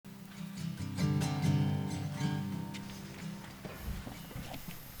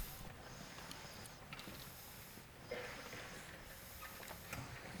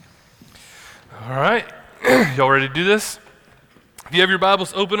right, y'all ready to do this? If you have your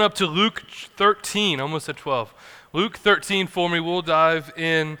Bibles, open up to Luke 13, almost at 12. Luke 13 for me, we'll dive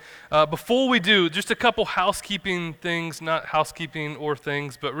in. Before we do, just a couple housekeeping things, not housekeeping or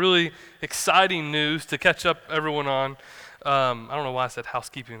things, but really exciting news to catch up everyone on. I don't know why I said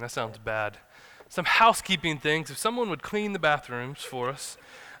housekeeping, that sounds bad. Some housekeeping things, if someone would clean the bathrooms for us.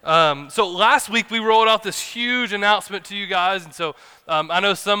 So last week we rolled out this huge announcement to you guys, and so I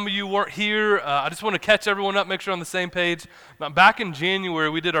know some of you weren't here. I just want to catch everyone up, make sure on the same page. Back in January,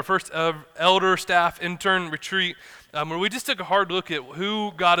 we did our first elder staff intern retreat, where we just took a hard look at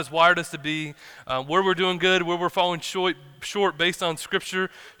who God has wired us to be, where we're doing good, where we're falling short based on Scripture.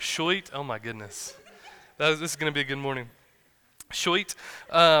 Oh my goodness. This is going to be a good morning.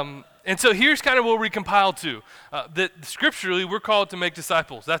 And so here's kind of where we compiled to. That scripturally, we're called to make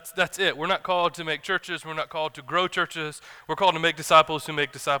disciples. That's it. We're not called to make churches. We're not called to grow churches. We're called to make disciples who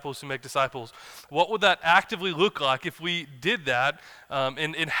make disciples who make disciples. What would that actively look like if we did that?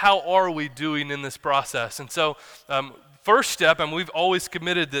 And how are we doing in this process? And so first step, and we've always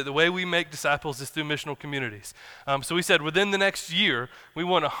committed that the way we make disciples is through missional communities. So we said within the next year, we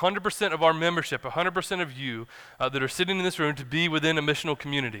want 100% of our membership, 100% of you that are sitting in this room to be within a missional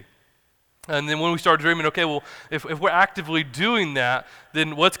community. And then when we started dreaming, okay, well, if we're actively doing that,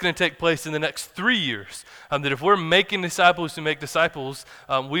 then what's going to take place in the next 3 years? That if we're making disciples to make disciples,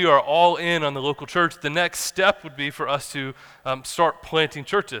 we are all in on the local church. The next step would be for us to start planting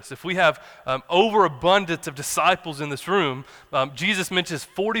churches. If we have overabundance of disciples in this room, Jesus mentions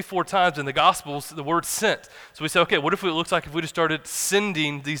 44 times in the Gospels the word sent. So we say, okay, what if it looks like if we just started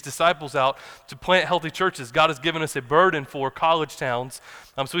sending these disciples out to plant healthy churches? God has given us a burden for college towns.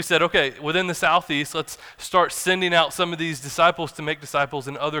 So we said, okay, within the Southeast, let's start sending out some of these disciples to make disciples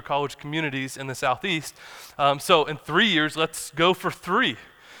in other college communities in the Southeast. So in 3 years, let's go for 3.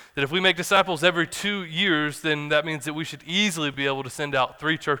 That if we make disciples every 2 years, then that means that we should easily be able to send out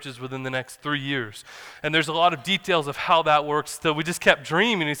 3 churches within the next 3 years. And there's a lot of details of how that works. So we just kept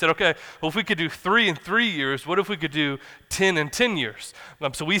dreaming. He said, okay, well, if we could do 3 in 3 years, what if we could do 10 in 10 years?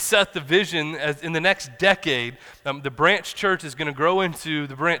 So we set the vision as in the next decade, the branch church is going to grow into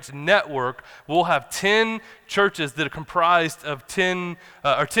the branch network. We'll have 10 churches that are comprised of 10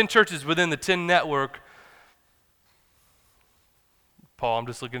 churches within the 10 network. Paul, I'm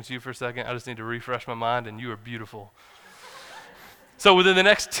just looking at you for a second. I just need to refresh my mind, and you are beautiful. So within the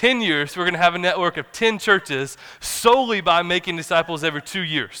next 10 years, we're going to have a network of 10 churches solely by making disciples every 2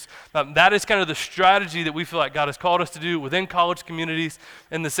 years. That is kind of the strategy that we feel like God has called us to do within college communities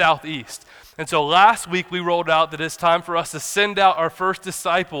in the Southeast. And so last week, we rolled out that it's time for us to send out our first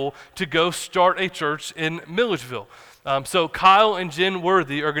disciple to go start a church in Milledgeville. So Kyle and Jen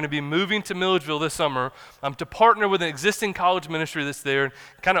Worthy are going to be moving to Milledgeville this summer to partner with an existing college ministry that's there and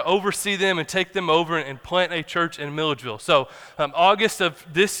kind of oversee them and take them over and plant a church in Milledgeville. So August of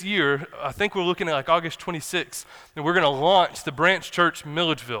this year, I think we're looking at like August 26th, and we're going to launch the Branch Church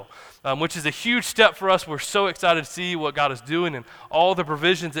Milledgeville, which is a huge step for us. We're so excited to see what God is doing and all the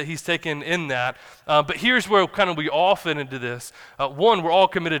provisions that he's taken in that. But here's where kind of we all fit into this. One, we're all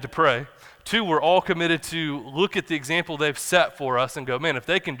committed to pray. 2, we're all committed to look at the example they've set for us and go, man, if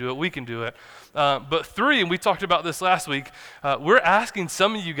they can do it, we can do it. But 3, and we talked about this last week, we're asking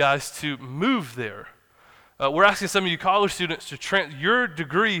some of you guys to move there. We're asking some of you college students to your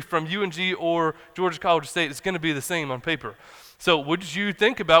degree from UNG or Georgia College State is going to be the same on paper. So would you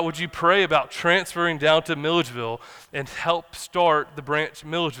pray about transferring down to Milledgeville and help start the branch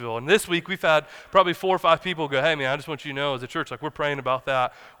Milledgeville? And this week we've had probably 4 or 5 people go, hey man, I just want you to know as a church, like we're praying about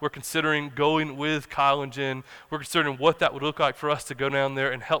that. We're considering going with Kyle and Jen. We're considering what that would look like for us to go down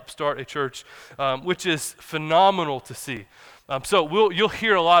there and help start a church, which is phenomenal to see. So you'll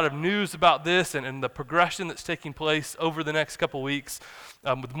hear a lot of news about this and the progression that's taking place over the next couple weeks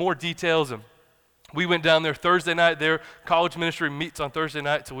with more details. And we went down there Thursday night. Their college ministry meets on Thursday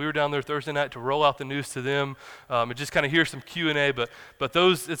night, so we were down there Thursday night to roll out the news to them and just kind of hear some Q&A. But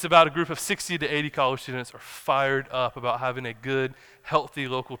it's about a group of 60 to 80 college students are fired up about having a good, healthy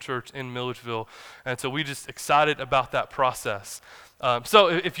local church in Milledgeville. And so we just excited about that process. So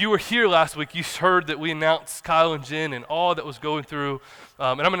if you were here last week, you heard that we announced Kyle and Jen and all that was going through.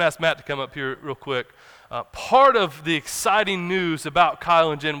 And I'm going to ask Matt to come up here real quick. Part of the exciting news about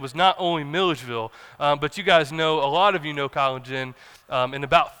Kyle and Jen was not only Milledgeville, but you guys know, a lot of you know Kyle and Jen, in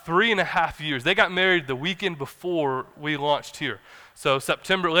about 3.5 years. They got married the weekend before we launched here. So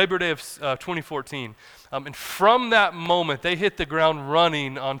Labor Day of 2014. And from that moment, they hit the ground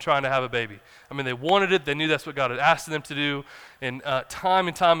running on trying to have a baby. I mean, they wanted it. They knew that's what God had asked them to do. And time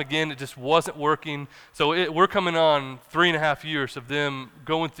again, it just wasn't working. So we're coming on 3.5 years of them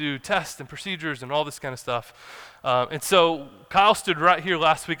going through tests and procedures and all this kind of stuff. And so Kyle stood right here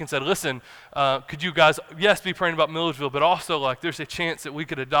last week and said, listen, could you guys, yes, be praying about Millersville, but also like there's a chance that we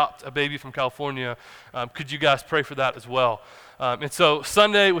could adopt a baby from California. Could you guys pray for that as well? And so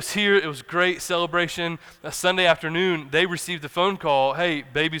Sunday was here. It was a great celebration. Sunday afternoon, they received the phone call, hey,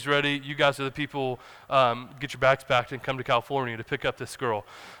 baby's ready. You guys are the people. Get your bags packed and come to California to pick up this girl.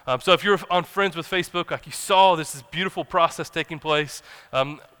 So if you're on Friends with Facebook, like you saw, this is beautiful process taking place.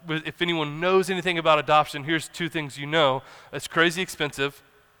 If anyone knows anything about adoption, here's 2 things you know. It's crazy expensive,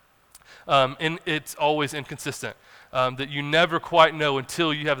 and it's always inconsistent. That you never quite know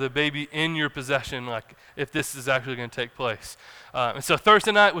until you have the baby in your possession, like if this is actually going to take place. And so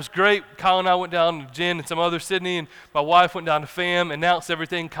Thursday night was great. Kyle and I went down to Jen and some other, Sydney, and my wife went down to FAM, announced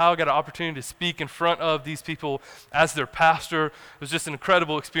everything. Kyle got an opportunity to speak in front of these people as their pastor. It was just an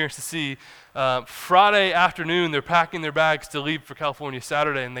incredible experience to see. Friday afternoon, they're packing their bags to leave for California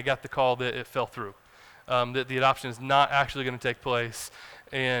Saturday, and they got the call that it fell through, that the adoption is not actually going to take place.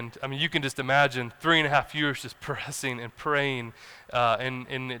 And I mean, you can just imagine 3.5 years just pressing and praying,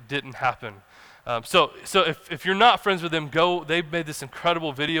 and it didn't happen. So if you're not friends with them, they've made this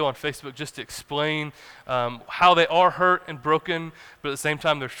incredible video on Facebook just to explain how they are hurt and broken, but at the same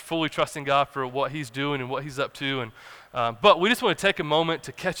time, they're fully trusting God for what he's doing and what he's up to. And but we just want to take a moment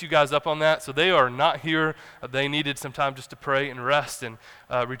to catch you guys up on that. So they are not here. They needed some time just to pray and rest and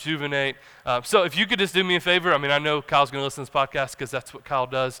rejuvenate. So if you could just do me a favor, I mean, I know Kyle's going to listen to this podcast because that's what Kyle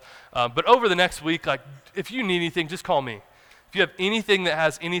does. But over the next week, like if you need anything, just call me. If you have anything that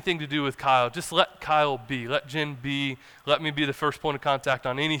has anything to do with Kyle, just let Kyle be. Let Jen be. Let me be the first point of contact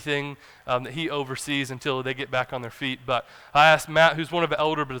on anything that he oversees until they get back on their feet. But I asked Matt, who's one of the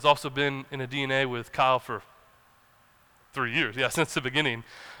elder, but has also been in a DNA with Kyle for 3 years, since the beginning,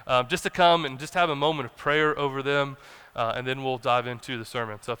 just to come and just have a moment of prayer over them, and then we'll dive into the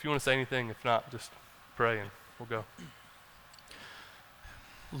sermon. So if you want to say anything, if not, just pray and we'll go.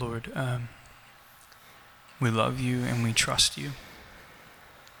 Lord, we love you and we trust you.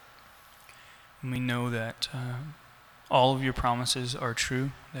 And we know that all of your promises are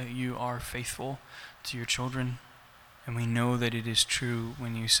true, that you are faithful to your children. And we know that it is true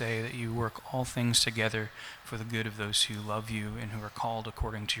when you say that you work all things together for the good of those who love you and who are called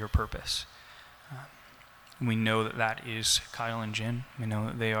according to your purpose. We know that that is Kyle and Jen. We know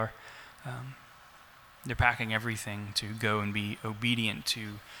that they are they're packing everything to go and be obedient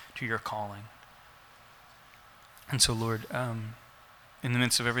to your calling. And so, Lord, in the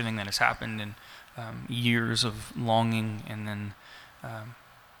midst of everything that has happened and years of longing and then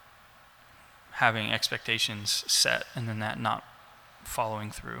having expectations set and then that not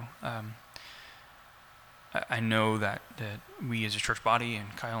following through, I know that we as a church body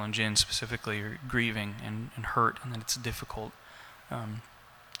and Kyle and Jen specifically are grieving and hurt and that it's difficult.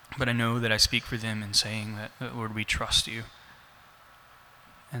 But I know that I speak for them in saying that Lord, we trust you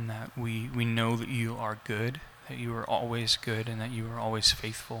and that we know that you are good, that you are always good and that you are always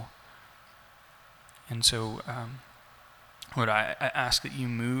faithful. And so, Lord, I ask that you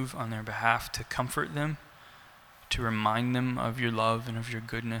move on their behalf to comfort them, to remind them of your love and of your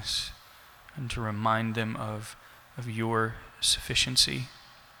goodness, and to remind them of your sufficiency,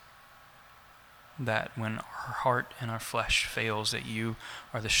 that when our heart and our flesh fails, that you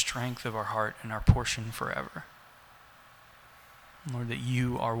are the strength of our heart and our portion forever. Lord, that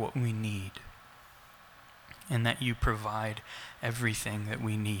you are what we need, and that you provide everything that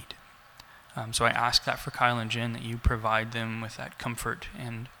we need. So I ask that for Kyle and Jen, that you provide them with that comfort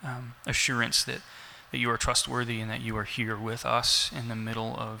and assurance that you are trustworthy and that you are here with us in the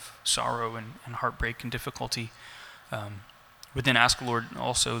middle of sorrow and heartbreak and difficulty. But then ask, Lord,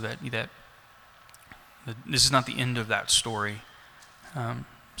 also that this is not the end of that story.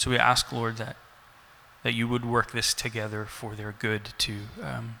 So we ask, Lord, that you would work this together for their good to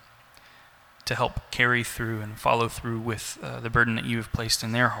help carry through and follow through with the burden that you have placed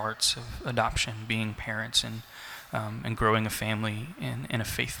in their hearts of adoption, being parents, and growing a family in a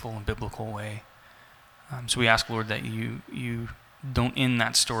faithful and biblical way. So we ask, Lord, that you don't end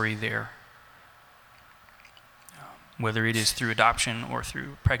that story there, whether it is through adoption or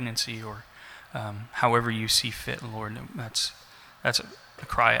through pregnancy or however you see fit, Lord. That's a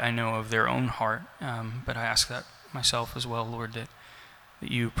cry I know of their own heart, but I ask that myself as well, Lord, that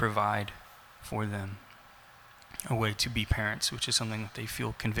you provide for them a way to be parents, which is something that they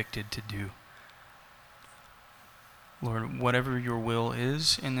feel convicted to do. Lord, whatever your will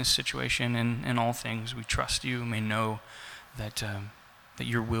is in this situation and in all things, we trust you and may know that, that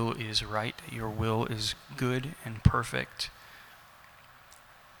your will is right, that your will is good and perfect.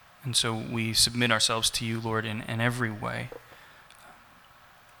 And so we submit ourselves to you, Lord, in every way.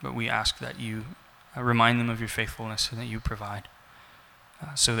 But we ask that you remind them of your faithfulness and that you provide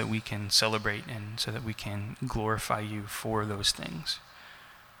so that we can celebrate and so that we can glorify you for those things.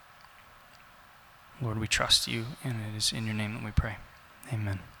 Lord, we trust you, and it is in your name that we pray.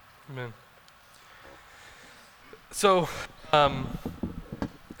 Amen. Amen. So,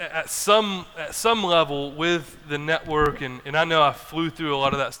 at some level with the network, and I know I flew through a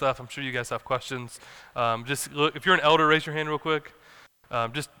lot of that stuff. I'm sure you guys have questions. Just look, if you're an elder, raise your hand real quick.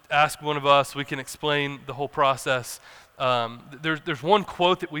 Just ask one of us. We can explain the whole process. There's one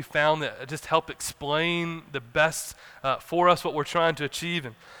quote that we found that just helped explain the best for us what we're trying to achieve.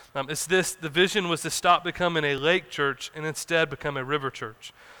 And it's this: the vision was to stop becoming a lake church and instead become a river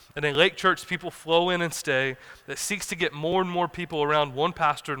church. In a lake church, people flow in and stay that seeks to get more and more people around one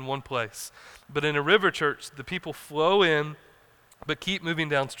pastor in one place. But in a river church, the people flow in but keep moving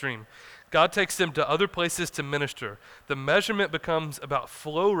downstream. God takes them to other places to minister. The measurement becomes about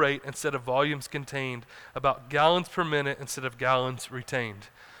flow rate instead of volumes contained, about gallons per minute instead of gallons retained.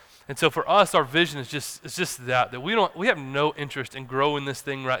 And so for us, our vision is just that we have no interest in growing this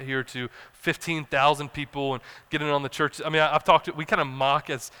thing right here to 15,000 people and getting on the church. I mean, we kind of mock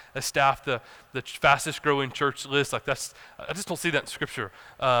as a staff the fastest growing church list. Like I just don't see that in Scripture.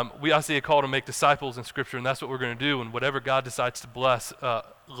 I see a call to make disciples in Scripture, and that's what we're going to do. And whatever God decides to bless,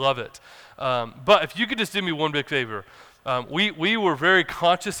 love it. But if you could just do me one big favor. We were very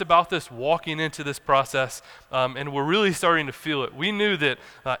conscious about this walking into this process, and we're really starting to feel it. We knew that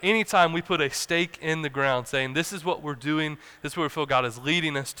anytime we put a stake in the ground saying, this is what we're doing, this is where we feel God is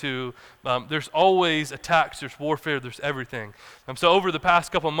leading us to, there's always attacks, there's warfare, there's everything. So over the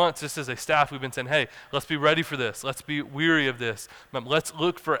past couple of months, just as a staff, we've been saying, hey, let's be ready for this. Let's be weary of this. Let's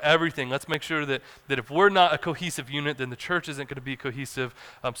look for everything. Let's make sure that if we're not a cohesive unit, then the church isn't going to be cohesive.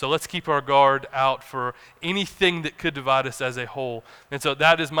 So let's keep our guard out for anything that could divide us as a whole. And so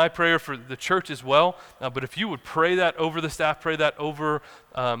that is my prayer for the church as well. But if you would pray that over the staff, pray that over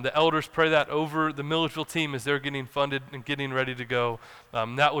the elders, pray that over the Milledgeville team as they're getting funded and getting ready to go,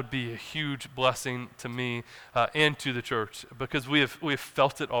 that would be a huge blessing to me and to the church, because we have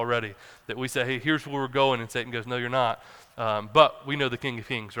felt it already, that we say, hey, here's where we're going, and Satan goes, no, you're not. But we know the King of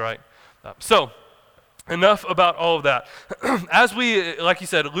Kings, right? So enough about all of that. As we, like you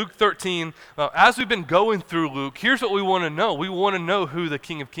said, Luke 13, as we've been going through Luke, here's what we want to know. We want to know who the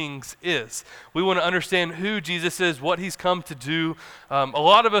King of Kings is. We want to understand who Jesus is, what he's come to do. A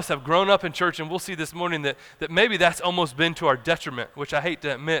lot of us have grown up in church, and we'll see this morning that maybe that's almost been to our detriment, which I hate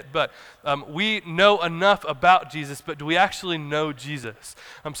to admit, but we know enough about Jesus, but do we actually know Jesus?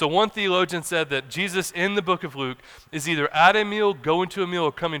 So one theologian said that Jesus in the book of Luke is either at a meal, going to a meal,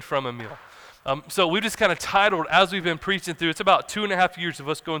 or coming from a meal. So we just kind of titled, as we've been preaching through, it's about 2.5 years of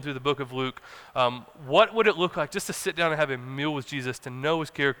us going through the book of Luke, what would it look like just to sit down and have a meal with Jesus, to know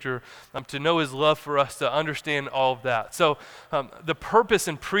his character, to know his love for us, to understand all of that. So the purpose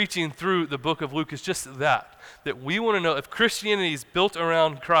in preaching through the book of Luke is just that we want to know if Christianity is built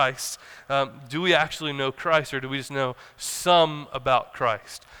around Christ, do we actually know Christ, or do we just know some about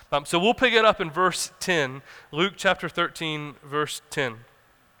Christ? So we'll pick it up in verse 10, Luke chapter 13, verse 10.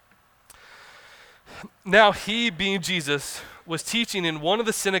 Now he, being Jesus, was teaching in one of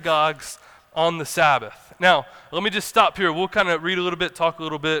the synagogues on the Sabbath. Now, let me just stop here. We'll kind of read a little bit, talk a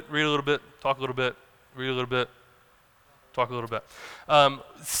little bit, read a little bit, talk a little bit, read a little bit, talk a little bit.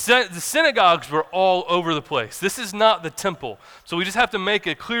 The synagogues were all over the place. This is not the temple. So we just have to make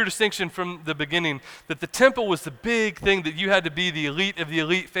a clear distinction from the beginning that the temple was the big thing, that you had to be the elite of the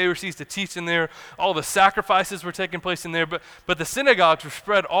elite Pharisees to teach in there. All the sacrifices were taking place in there. But the synagogues were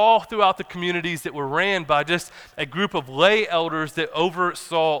spread all throughout the communities that were ran by just a group of lay elders that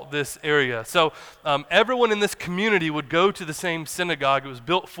oversaw this area. So everyone in this community would go to the same synagogue. It was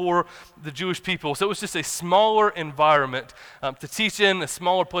built for the Jewish people. So it was just a smaller environment to teach in, a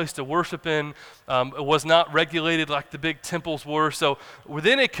smaller place to worship in. It was not regulated like the big temples were. So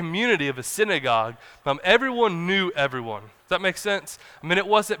within a community of a synagogue, everyone knew everyone. Does that make sense? I mean, it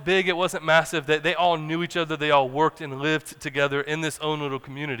wasn't big, it wasn't massive. They all knew each other. They all worked and lived together in this own little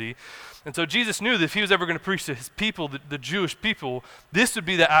community. And so Jesus knew that if he was ever going to preach to his people, the Jewish people, this would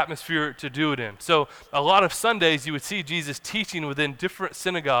be the atmosphere to do it in. So a lot of Sundays you would see Jesus teaching within different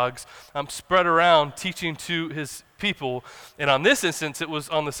synagogues, spread around, teaching to his people. And on this instance, it was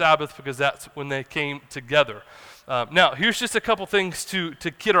on the Sabbath because that's when they came together. Now, here's just a couple things to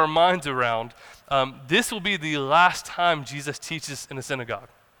get our minds around. This will be the last time Jesus teaches in a synagogue.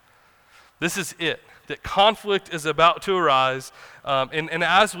 This is it. That conflict is about to arise. And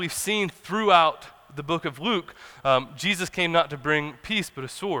as we've seen throughout the book of Luke, Jesus came not to bring peace, but a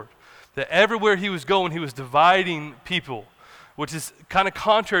sword. That everywhere he was going, he was dividing people, which is kind of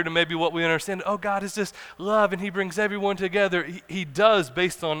contrary to maybe what we understand. Oh, God is just love, and he brings everyone together. He does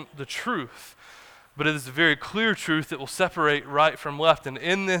based on the truth. But it is a very clear truth that will separate right from left. And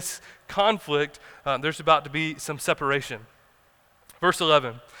in this conflict, there's about to be some separation. Verse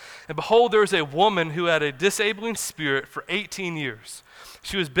 11, and behold, there was a woman who had a disabling spirit for 18 years.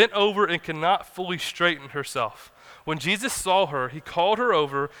 She was bent over and could not fully straighten herself. When Jesus saw her, he called her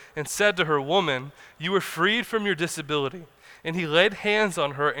over and said to her, Woman, you are freed from your disability. And he laid hands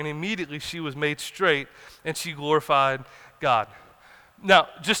on her, and immediately she was made straight, and she glorified God. Now,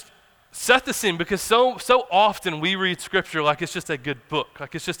 just set the scene, because so often we read Scripture like it's just a good book,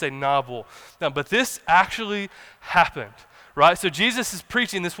 like it's just a novel. Now, but this actually happened. Right? So Jesus is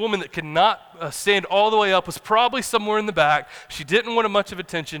preaching. This woman that could not stand all the way up was probably somewhere in the back. She didn't want much of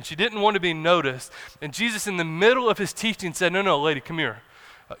attention. She didn't want to be noticed. And Jesus, in the middle of his teaching, said, No, lady, come here.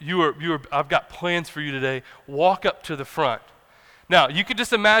 I've got plans for you today. Walk up to the front. Now, you could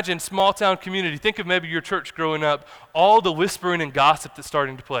just imagine small town community. Think of maybe your church growing up, all the whispering and gossip that's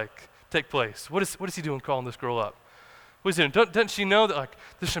starting to take place. What is he doing calling this girl up? What is he doing? Doesn't she know that like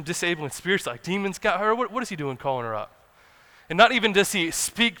there's some disabling spirits, like demons got her? What is he doing calling her up? And not even does he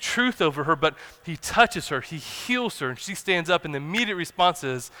speak truth over her, but he touches her, he heals her, and she stands up, and the immediate response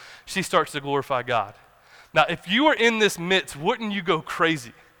is she starts to glorify God. Now, if you were in this midst, wouldn't you go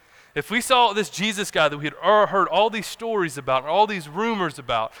crazy? If we saw this Jesus guy that we had heard all these stories about and all these rumors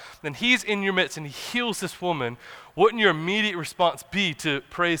about, then he's in your midst and he heals this woman, wouldn't your immediate response be to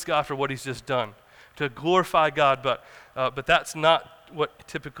praise God for what he's just done, to glorify God? But that's not what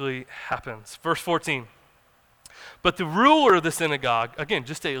typically happens. Verse 14. But the ruler of the synagogue, again,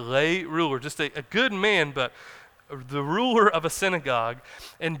 just a lay ruler, just a good man, but the ruler of a synagogue,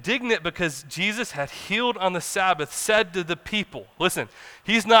 indignant because Jesus had healed on the Sabbath, said to the people, listen,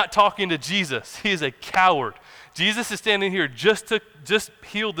 he's not talking to Jesus. He is a coward. Jesus is standing here just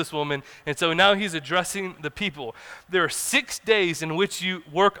healed this woman, and so now he's addressing the people. There are 6 days in which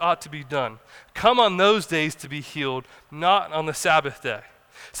work ought to be done. Come on those days to be healed, not on the Sabbath day.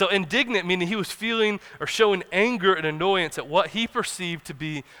 So indignant, meaning he was feeling or showing anger and annoyance at what he perceived to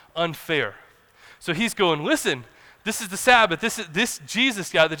be unfair. So he's going, listen, this is the Sabbath. This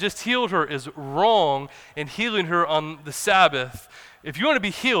Jesus guy that just healed her is wrong in healing her on the Sabbath. If you want to be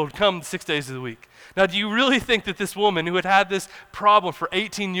healed, come 6 days of the week. Now, do you really think that this woman who had this problem for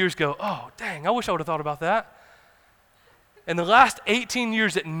 18 years go, oh, dang, I wish I would have thought about that? In the last 18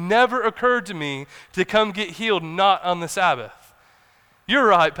 years, it never occurred to me to come get healed not on the Sabbath. You're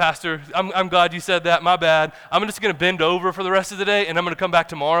right, Pastor. I'm glad you said that. My bad. I'm just going to bend over for the rest of the day, and I'm going to come back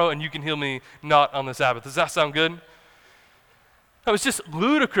tomorrow, and you can heal me not on the Sabbath. Does that sound good? No, it's just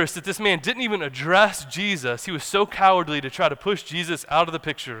ludicrous that this man didn't even address Jesus. He was so cowardly to try to push Jesus out of the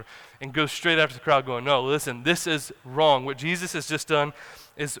picture and go straight after the crowd going, no, listen, this is wrong. What Jesus has just done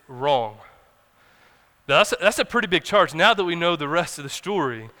is wrong. Now, that's a pretty big charge. Now that we know the rest of the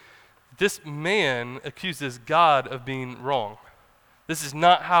story, this man accuses God of being wrong. This is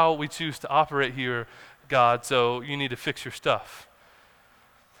not how we choose to operate here, God, so you need to fix your stuff.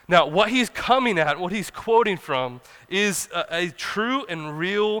 Now, what he's coming at, what he's quoting from, is a true and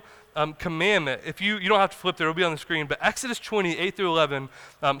real commandment. If you don't have to flip there, it'll be on the screen, but Exodus 20, 8 through 11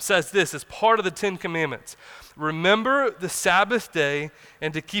 says this as part of the 10 Commandments. Remember the Sabbath day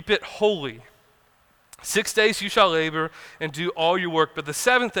and to keep it holy. 6 days you shall labor and do all your work, but the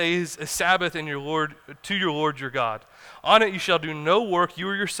seventh day is a Sabbath to your Lord your God. On it you shall do no work, you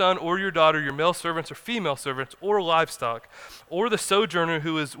or your son or your daughter, your male servants or female servants, or livestock, or the sojourner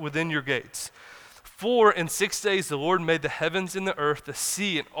who is within your gates. For in 6 days the Lord made the heavens and the earth, the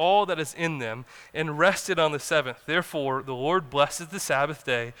sea, and all that is in them, and rested on the seventh. Therefore the Lord blesses the Sabbath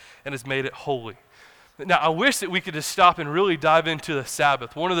day and has made it holy. Now, I wish that we could just stop and really dive into the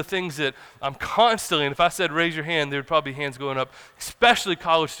Sabbath. One of the things that I'm constantly, and if I said raise your hand, there would probably be hands going up, especially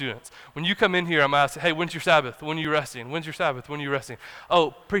college students. When you come in here, I'm asking, hey, when's your Sabbath? When are you resting? When's your Sabbath? When are you resting?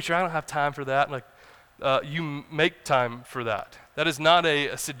 Oh, preacher, I don't have time for that. Like, you make time for that. That is not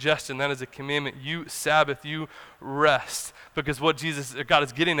a suggestion. That is a commandment. You Sabbath, you rest. Because what God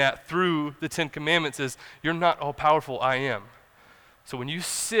is getting at through the 10 Commandments is you're not all powerful, I am. So when you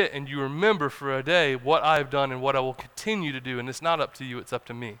sit and you remember for a day what I have done and what I will continue to do, and it's not up to you, it's up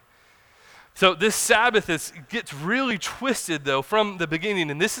to me. So this Sabbath gets really twisted, though, from the beginning,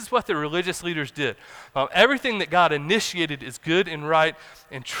 and this is what the religious leaders did. Everything that God initiated is good and right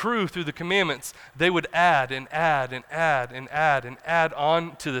and true through the commandments. They would add and add and add and add and add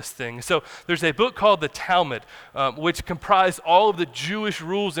on to this thing. So there's a book called the Talmud, which comprised all of the Jewish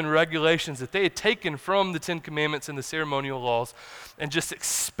rules and regulations that they had taken from the Ten Commandments and the ceremonial laws and just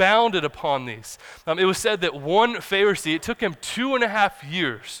expounded upon these. It was said that one Pharisee, it took him 2.5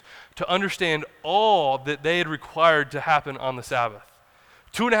 years to understand all that they had required to happen on the Sabbath.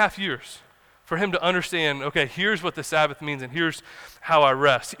 2.5 years for him to understand, okay, here's what the Sabbath means and here's how I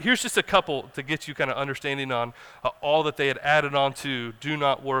rest. Here's just a couple to get you kind of understanding on all that they had added on to do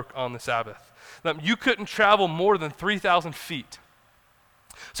not work on the Sabbath. Now, you couldn't travel more than 3,000 feet.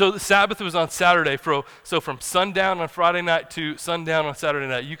 So the Sabbath was on Saturday, so from sundown on Friday night to sundown on Saturday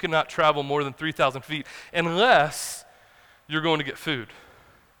night, you could not travel more than 3,000 feet unless you're going to get food.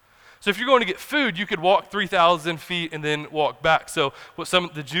 So if you're going to get food, you could walk 3,000 feet and then walk back. So what some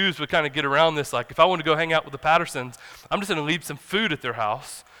of the Jews would kind of get around this, like if I want to go hang out with the Pattersons, I'm just going to leave some food at their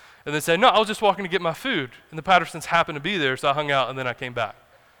house and then say, no, I was just walking to get my food. And the Pattersons happened to be there, so I hung out and then I came back.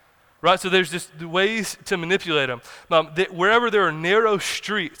 Right, so there's just ways to manipulate them. Wherever there are narrow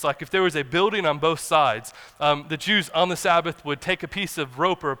streets, like if there was a building on both sides, the Jews on the Sabbath would take a piece of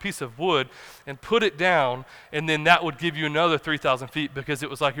rope or a piece of wood and put it down, and then that would give you another 3,000 feet because it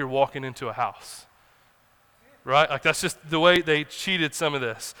was like you're walking into a house. Right, like that's just the way they cheated some of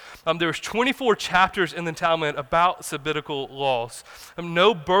this. There's 24 chapters in the Talmud about Sabbatical laws.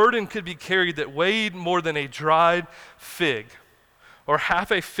 No burden could be carried that weighed more than a dried fig, or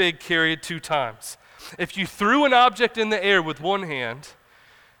half a fig carried 2 times. If you threw an object in the air with one hand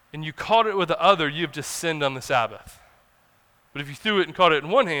and you caught it with the other, you've just sinned on the Sabbath. But if you threw it and caught it in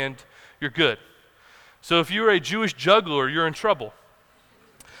one hand, you're good. So if you're a Jewish juggler, you're in trouble.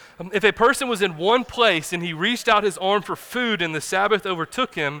 If a person was in one place and he reached out his arm for food and the Sabbath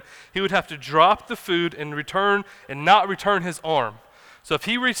overtook him, he would have to drop the food and not return his arm. So if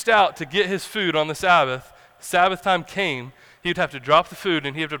he reached out to get his food on the Sabbath time came, he would have to drop the food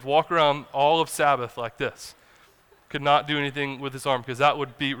and he would have to walk around all of Sabbath like this. Could not do anything with his arm because that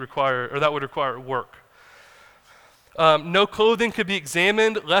would require work. No clothing could be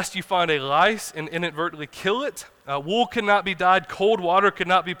examined lest you find a lice and inadvertently kill it. Wool could not be dyed. Cold water could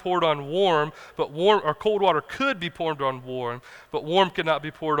not be poured on warm, or cold water could be poured on warm, but warm could not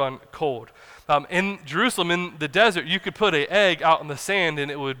be poured on cold. In Jerusalem, in the desert, you could put an egg out in the sand and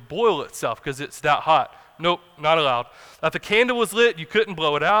it would boil itself because it's that hot. Nope, not allowed. If a candle was lit, you couldn't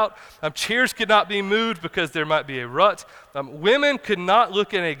blow it out. Chairs could not be moved because there might be a rut. Women could not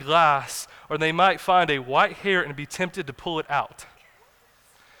look in a glass or they might find a white hair and be tempted to pull it out.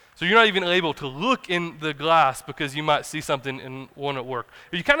 So you're not even able to look in the glass because you might see something and want to work.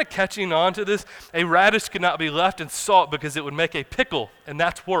 Are you kind of catching on to this? A radish could not be left in salt because it would make a pickle, and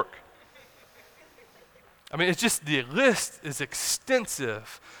that's work. I mean, it's just the list is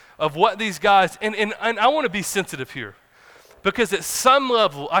extensive of what these guys, and I want to be sensitive here because at some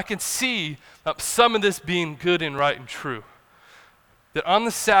level I can see some of this being good and right and true. That on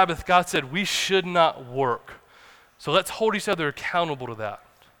the Sabbath, God said we should not work. So let's hold each other accountable to that.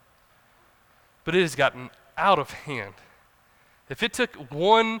 But it has gotten out of hand. If it took a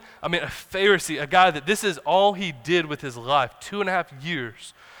Pharisee, a guy that this is all he did with his life, 2.5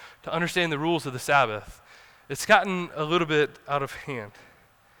 years to understand the rules of the Sabbath, it's gotten a little bit out of hand.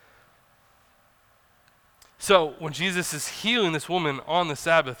 So when Jesus is healing this woman on the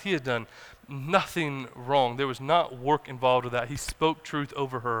Sabbath, he had done nothing wrong. There was not work involved with that. He spoke truth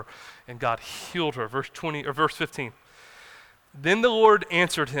over her, and God healed her. Verse 15. Then the Lord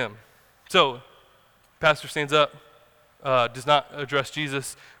answered him. So, pastor stands up, does not address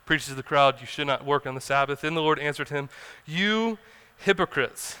Jesus, preaches to the crowd, you should not work on the Sabbath. Then the Lord answered him, you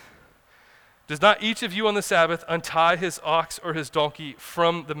hypocrites. Does not each of you on the Sabbath untie his ox or his donkey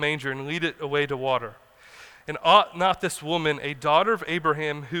from the manger and lead it away to water? And ought not this woman, a daughter of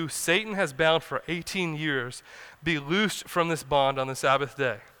Abraham, who Satan has bound for 18 years, be loosed from this bond on the Sabbath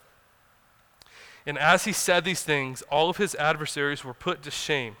day? And as he said these things, all of his adversaries were put to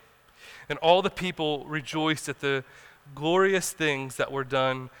shame, and all the people rejoiced at the glorious things that were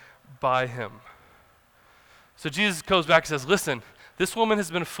done by him. So Jesus goes back and says, listen, this woman has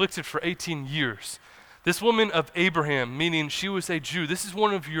been afflicted for 18 years. This woman of Abraham, meaning she was a Jew, this is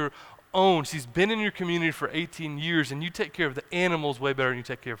one of your own. She's been in your community for 18 years, and you take care of the animals way better than you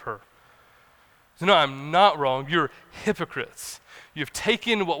take care of her. So no, I'm not wrong. You're hypocrites. You've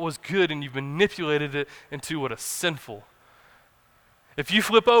taken what was good and you've manipulated it into what is sinful. If you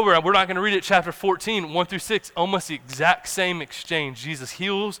flip over, and we're not going to read it, chapter 14, 1 through 6, almost the exact same exchange. Jesus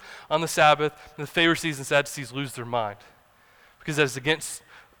heals on the Sabbath, and the Pharisees and Sadducees lose their mind because that is against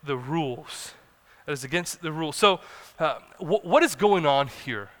the rules. That is against the rules. So what is going on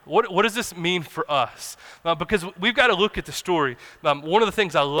here? What does this mean for us? Because we've got to look at the story. One of the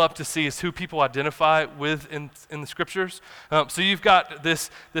things I love to see is who people identify with in the scriptures. So you've got this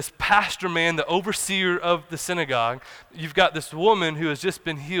pastor man, the overseer of the synagogue. You've got this woman who has just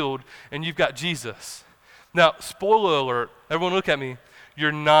been healed, and you've got Jesus. Now, spoiler alert, everyone look at me.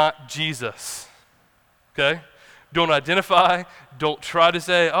 You're not Jesus, okay? Don't identify. Don't try to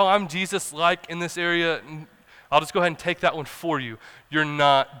say, oh, I'm Jesus-like in this area. I'll just go ahead and take that one for you. You're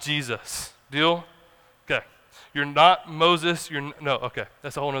not Jesus. Deal? Okay. You're not Moses. No, okay.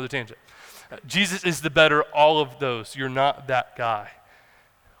 That's a whole other tangent. Jesus is the better all of those. You're not that guy.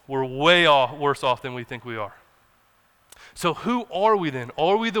 We're way worse off than we think we are. So who are we then?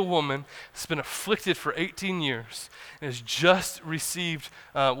 Are we the woman that's been afflicted for 18 years and has just received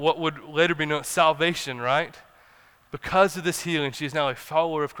what would later be known as salvation, right? Because of this healing, she is now a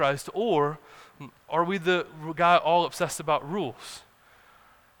follower of Christ. Or are we the guy all obsessed about rules?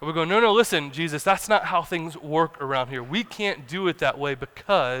 Or we go, no, listen, Jesus, that's not how things work around here. We can't do it that way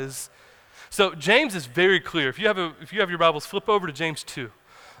because... So James is very clear. If you have your Bibles, flip over to James 2.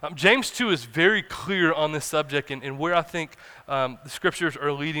 James 2 is very clear on this subject and where I think the scriptures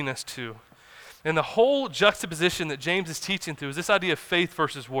are leading us to. And the whole juxtaposition that James is teaching through is this idea of faith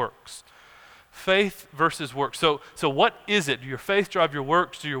versus works. Faith versus works. So what is it? Do your faith drive your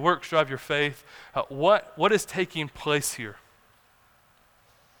works? Do your works drive your faith? What is taking place here?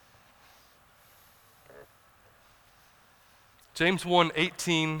 James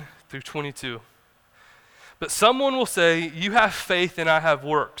 1:18 through 22. But someone will say, you have faith and I have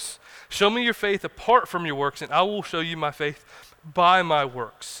works. Show me your faith apart from your works, and I will show you my faith by my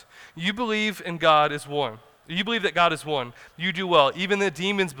works. You believe in God is one. You believe that God is one. You do well. Even the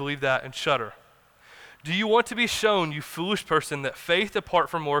demons believe that and shudder. Do you want to be shown, you foolish person, that faith apart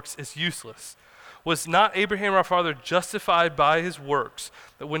from works is useless? Was not Abraham our father justified by his works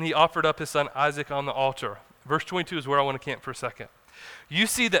that when he offered up his son Isaac on the altar? Verse 22 is where I want to camp for a second. You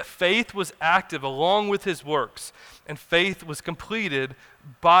see that faith was active along with his works, and faith was completed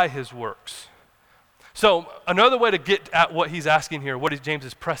by his works. So another way to get at what he's asking here, what James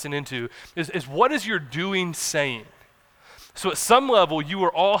is pressing into, is what is your doing saying? So at some level, you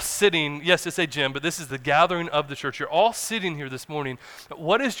are all sitting, yes, it's a gym, but this is the gathering of the church. You're all sitting here this morning.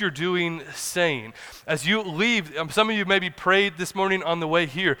 What is your doing saying? As you leave, some of you maybe prayed this morning on the way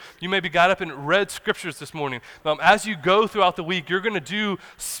here. You maybe got up and read scriptures this morning. As you go throughout the week, you're going to do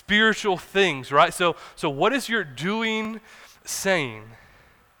spiritual things, right? So what is your doing saying?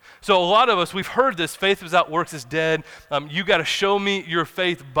 So a lot of us, we've heard this, faith without works is dead. You got to show me your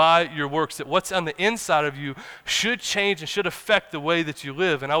faith by your works. That what's on the inside of you should change and should affect the way that you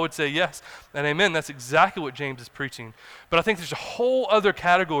live. And I would say yes and amen. That's exactly what James is preaching. But I think there's a whole other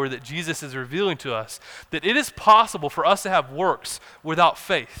category that Jesus is revealing to us, that it is possible for us to have works without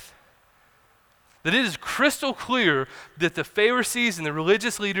faith. That it is crystal clear that the Pharisees and the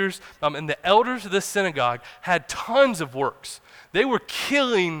religious leaders and the elders of this synagogue had tons of works. They were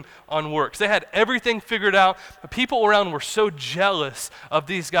killing on works. They had everything figured out. The people around were so jealous of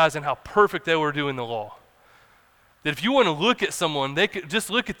these guys and how perfect they were doing the law. That if you want to look at someone, they could just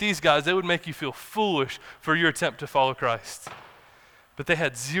look at these guys, they would make you feel foolish for your attempt to follow Christ. But they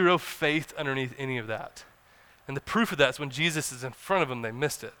had zero faith underneath any of that. And the proof of that is when Jesus is in front of them, they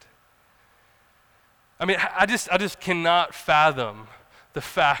missed it. I mean, I just cannot fathom the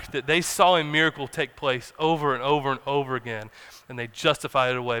fact that they saw a miracle take place over and over and over again, and they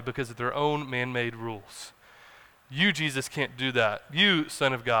justified it away because of their own man-made rules. You, Jesus, can't do that. You,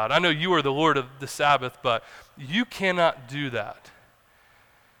 Son of God, I know you are the Lord of the Sabbath, but you cannot do that.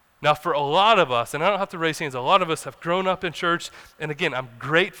 Now, for a lot of us, and I don't have to raise hands, a lot of us have grown up in church, and again, I'm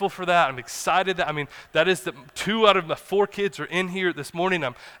grateful for that. I'm excited that is that 2 out of my 4 kids are in here this morning.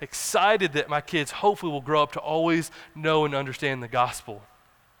 I'm excited that my kids hopefully will grow up to always know and understand the gospel.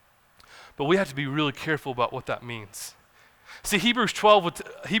 But we have to be really careful about what that means. See, Hebrews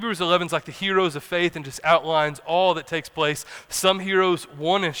 11 is like the heroes of faith and just outlines all that takes place. Some heroes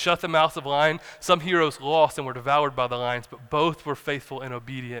won and shut the mouth of the lion. Some heroes lost and were devoured by the lions, but both were faithful and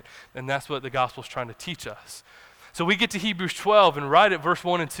obedient, and that's what the gospel is trying to teach us. So we get to Hebrews 12, and right at verse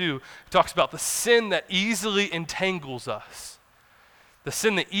 1 and 2, it talks about the sin that easily entangles us. The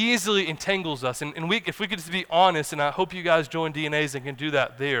sin that easily entangles us. And if we could just be honest, and I hope you guys join DNAs and can do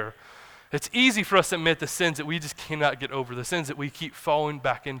that there, It's easy for us to admit the sins that we just cannot get over, the sins that we keep falling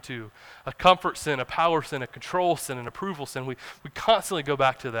back into. A comfort sin, a power sin, a control sin, an approval sin. We constantly go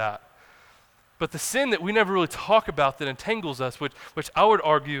back to that. But the sin that we never really talk about that entangles us, which I would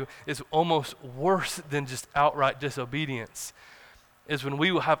argue is almost worse than just outright disobedience, is when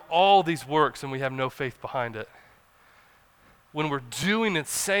we will have all these works and we have no faith behind it. When we're doing and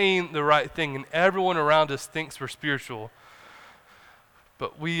saying the right thing and everyone around us thinks we're spiritual,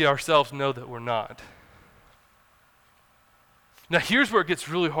 but we ourselves know that we're not. Now here's where it gets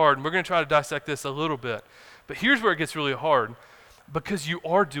really hard, and we're going to try to dissect this a little bit. But here's where it gets really hard, because you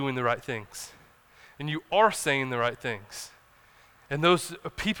are doing the right things, and you are saying the right things. And those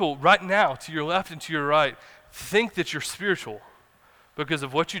people right now, to your left and to your right, think that you're spiritual because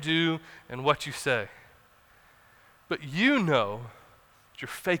of what you do and what you say. But you know that you're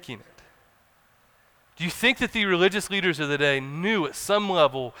faking it. Do you think that the religious leaders of the day knew at some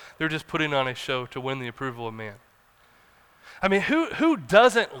level they're just putting on a show to win the approval of man? I mean, who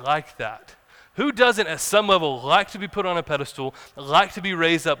doesn't like that? Who doesn't at some level like to be put on a pedestal, like to be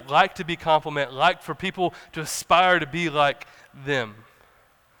raised up, like to be complimented, like for people to aspire to be like them?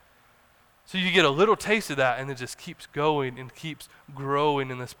 So you get a little taste of that and it just keeps going and keeps growing,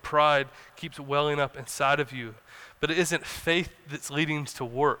 and this pride keeps welling up inside of you. But it isn't faith that's leading to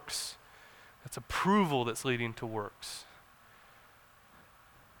works. It's approval that's leading to works.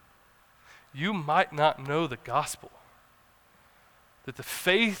 You might not know the gospel, that the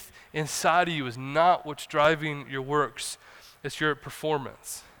faith inside of you is not what's driving your works, it's your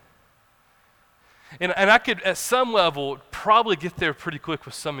performance. And I could, at some level, probably get there pretty quick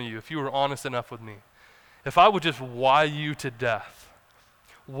with some of you if you were honest enough with me. If I would just why you to death.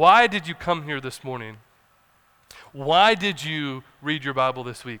 Why did you come here this morning? Why did you read your Bible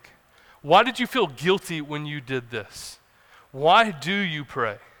this week? Why did you feel guilty when you did this? Why do you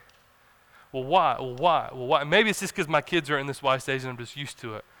pray? Well, why? Well, why? Well, why? Maybe it's just because my kids are in this why stage and I'm just used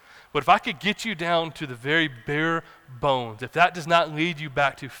to it. But if I could get you down to the very bare bones, if that does not lead you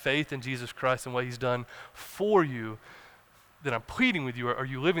back to faith in Jesus Christ and what he's done for you, then I'm pleading with you, are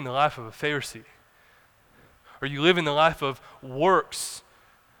you living the life of a Pharisee? Are you living the life of works,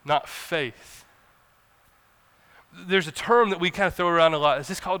 not faith? There's a term that we kind of throw around a lot. It's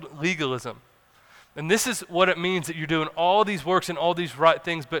just called legalism. And this is what it means, that you're doing all these works and all these right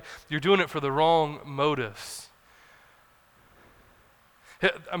things, but you're doing it for the wrong motives.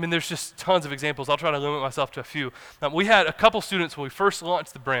 I mean, there's just tons of examples. I'll try to limit myself to a few. We had a couple students when we first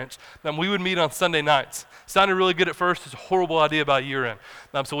launched the branch. We would meet on Sunday nights. Sounded really good at first. It was a horrible idea by a year in.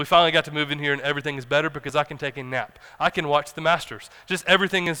 So we finally got to move in here, and everything is better because I can take a nap. I can watch the Masters. Just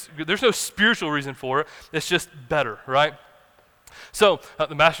everything is good. There's no spiritual reason for it. It's just better, right? So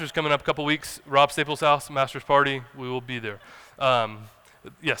the Masters is coming up a couple weeks. Rob Staples' house, Masters party. We will be there.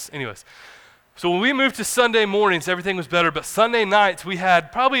 Yes, anyways. So when we moved to Sunday mornings, everything was better, but Sunday nights, we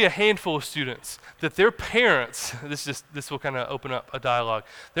had probably a handful of students that their parents, this will kind of open up a dialogue,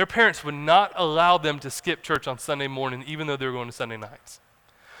 their parents would not allow them to skip church on Sunday morning, even though they were going to Sunday nights.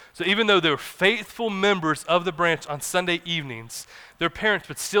 So even though they were faithful members of the branch on Sunday evenings, their parents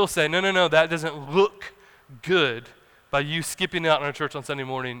would still say, no, that doesn't look good by you skipping out on a church on Sunday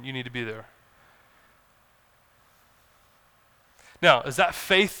morning, you need to be there. Now, is that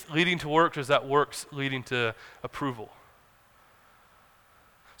faith leading to works, or is that works leading to approval?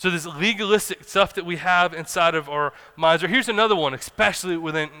 So this legalistic stuff that we have inside of our minds, or here's another one, especially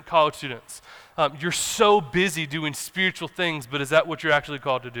within college students. You're so busy doing spiritual things, but is that what you're actually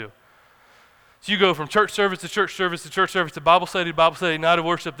called to do? So you go from church service to church service to church service to Bible study, night of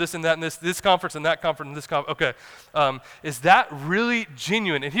worship, this and that, and this conference and that conference and this conference. Okay, is that really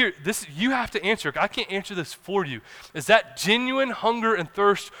genuine? And here, this you have to answer. I can't answer this for you. Is that genuine hunger and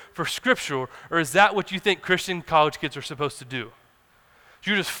thirst for Scripture, or is that what you think Christian college kids are supposed to do?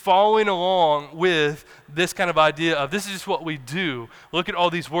 You're just following along with this kind of idea of this is just what we do. Look at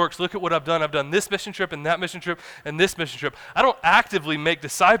all these works. Look at what I've done. I've done this mission trip and that mission trip and this mission trip. I don't actively make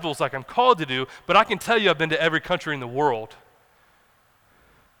disciples like I'm called to do, but I can tell you I've been to every country in the world.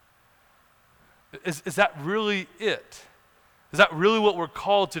 Is that really it? Is that really what we're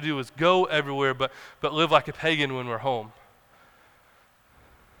called to do, is go everywhere but live like a pagan when we're home?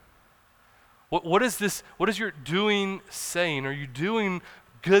 What is this? What is your doing saying? Are you doing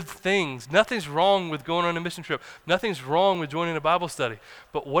good things? Nothing's wrong with going on a mission trip. Nothing's wrong with joining a Bible study.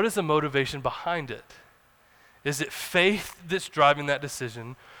 But what is the motivation behind it? Is it faith that's driving that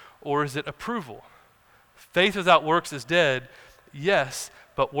decision, or is it approval? Faith without works is dead, yes,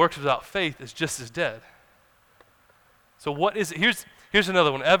 but works without faith is just as dead. So what is it? Here's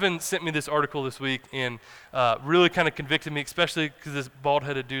another one. Evan sent me this article this week and really kind of convicted me, especially because this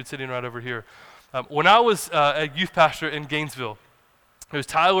bald-headed dude sitting right over here. When I was a youth pastor in Gainesville, it was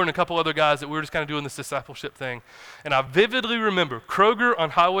Tyler and a couple other guys that we were just kind of doing this discipleship thing. And I vividly remember Kroger on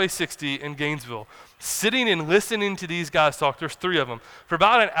Highway 60 in Gainesville, sitting and listening to these guys talk. There's 3 of them for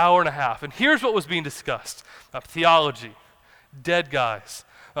about an hour and a half. And here's what was being discussed. Theology, dead guys,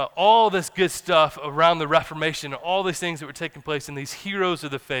 all this good stuff around the Reformation, all these things that were taking place in these heroes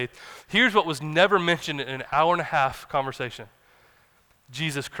of the faith. Here's what was never mentioned in an hour and a half conversation.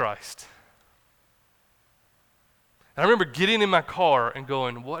 Jesus Christ. And I remember getting in my car and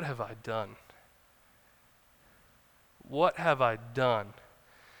going, what have I done? What have I done?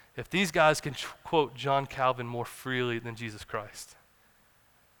 If these guys can quote John Calvin more freely than Jesus Christ.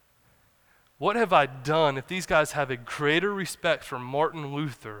 What have I done if these guys have a greater respect for Martin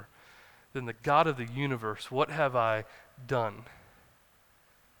Luther than the God of the universe? What have I done?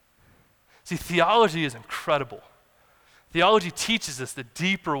 See, theology is incredible. Theology teaches us the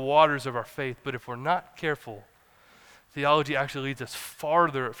deeper waters of our faith, but if we're not careful, theology actually leads us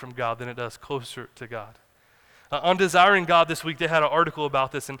farther from God than it does closer to God. On Desiring God this week, they had an article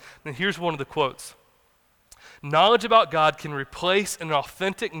about this, and here's one of the quotes. Knowledge about God can replace an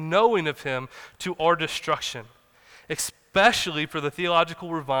authentic knowing of Him to our destruction, especially for the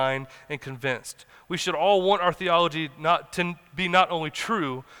theological refined and convinced. We should all want our theology to be not only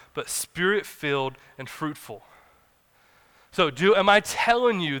true, but spirit-filled and fruitful. So am I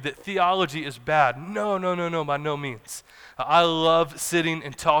telling you that theology is bad? No, by no means. I love sitting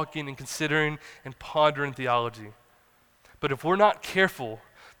and talking and considering and pondering theology. But if we're not careful,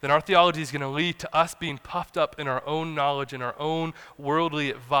 then our theology is going to lead to us being puffed up in our own knowledge and our own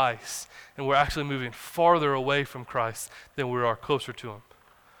worldly advice, and we're actually moving farther away from Christ than we are closer to Him.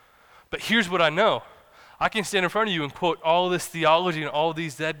 But here's what I know. I can stand in front of you and quote all this theology and all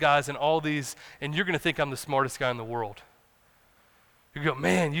these dead guys and all these, and you're going to think I'm the smartest guy in the world. You go,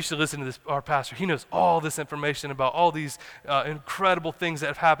 man, you should listen to this, our pastor. He knows all this information about all these incredible things that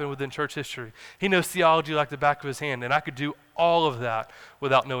have happened within church history. He knows theology like the back of his hand, and I could do all of that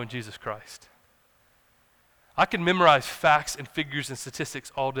without knowing Jesus Christ. I can memorize facts and figures and statistics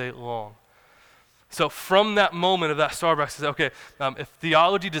all day long. So from that moment of that Starbucks, I said, okay, if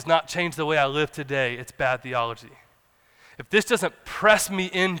theology does not change the way I live today, it's bad theology. If this doesn't press me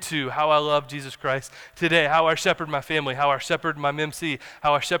into how I love Jesus Christ today, how I shepherd my family, how I shepherd my MC,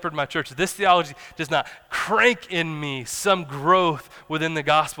 how I shepherd my church, if this theology does not crank in me some growth within the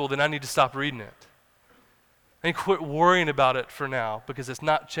gospel, then I need to stop reading it. I need to quit worrying about it for now because it's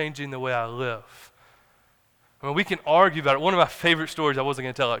not changing the way I live. I mean, we can argue about it. One of my favorite stories, I wasn't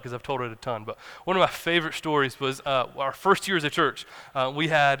going to tell it because I've told it a ton, but one of my favorite stories was our first year as a church. We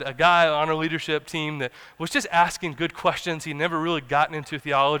had a guy on our leadership team that was just asking good questions. He'd never really gotten into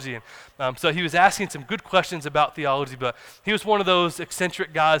theology, and so he was asking some good questions about theology, but he was one of those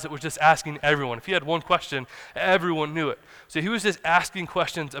eccentric guys that was just asking everyone. If he had one question, everyone knew it. So he was just asking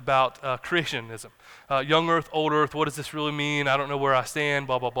questions about creationism. Young earth, old earth, what does this really mean? I don't know where I stand,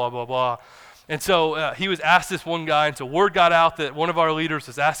 blah, blah, blah, blah, blah. And so he was asked this one guy, and so word got out that one of our leaders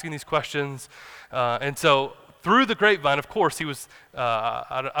was asking these questions. And so through the grapevine, of course, he was,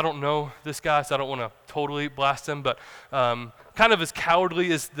 I don't know this guy, so I don't want to totally blast him, but kind of as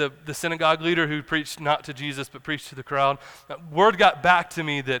cowardly as the synagogue leader who preached not to Jesus but preached to the crowd. Word got back to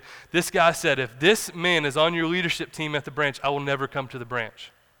me that this guy said, if this man is on your leadership team at the branch, I will never come to the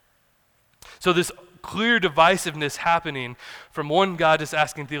branch. So this clear divisiveness happening from one guy just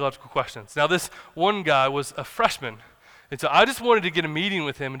asking theological questions. Now this one guy was a freshman, and so I just wanted to get a meeting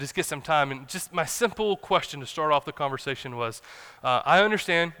with him and just get some time, and just my simple question to start off the conversation was, I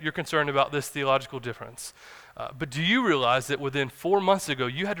understand you're concerned about this theological difference, but do you realize that within 4 months ago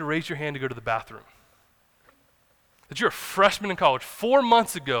you had to raise your hand to go to the bathroom? That you're a freshman in college. 4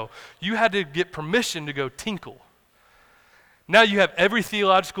 months ago you had to get permission to go tinkle. Now you have every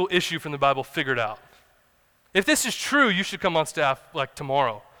theological issue from the Bible figured out. If this is true, you should come on staff like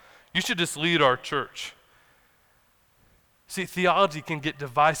tomorrow. You should just lead our church. See, theology can get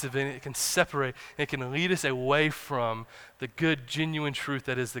divisive and it can separate and it can lead us away from the good, genuine truth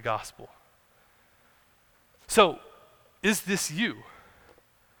that is the gospel. So, is this you?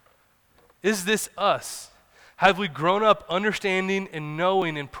 Is this us? Have we grown up understanding and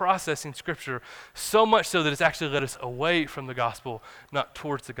knowing and processing Scripture so much so that it's actually led us away from the gospel, not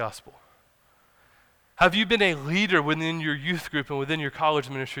towards the gospel? Have you been a leader within your youth group and within your college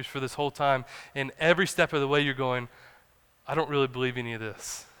ministries for this whole time, and every step of the way you're going, I don't really believe any of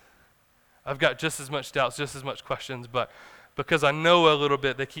this. I've got just as much doubts, just as much questions, but because I know a little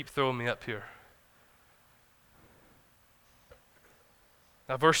bit, they keep throwing me up here.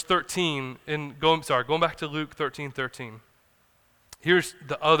 Verse 13, going back to Luke 13:13. Here's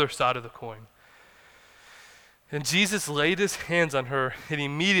the other side of the coin. And Jesus laid his hands on her, and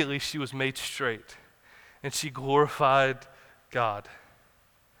immediately she was made straight, and she glorified God.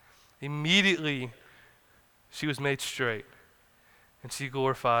 Immediately she was made straight, and she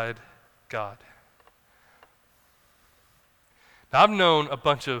glorified God. Now I've known a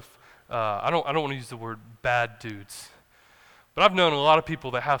bunch of, I don't want to use the word bad dudes, but I've known a lot of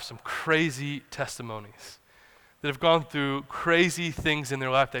people that have some crazy testimonies, that have gone through crazy things in their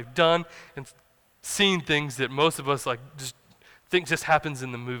life. They've done and seen things that most of us just think just happens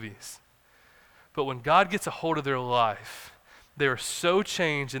in the movies. But when God gets a hold of their life, they are so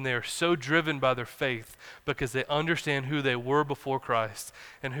changed and they are so driven by their faith because they understand who they were before Christ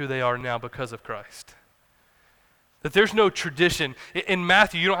and who they are now because of Christ. That there's no tradition. In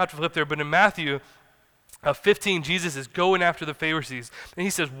Matthew, you don't have to flip there, but in Matthew 15, Jesus is going after the Pharisees. And he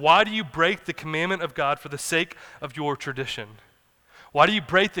says, why do you break the commandment of God for the sake of your tradition? Why do you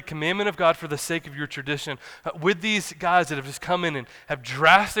break the commandment of God for the sake of your tradition? With these guys that have just come in and have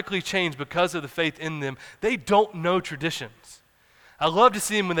drastically changed because of the faith in them, they don't know traditions. I love to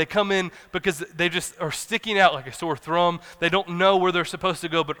see them when they come in because they just are sticking out like a sore thumb. They don't know where they're supposed to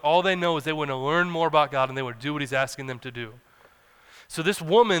go, but all they know is they want to learn more about God and they want to do what he's asking them to do. So this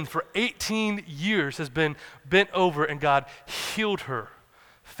woman for 18 years has been bent over and God healed her.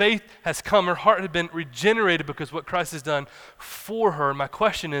 Faith has come. Her heart had been regenerated because what Christ has done for her. My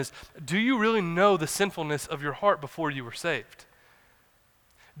question is, do you really know the sinfulness of your heart before you were saved?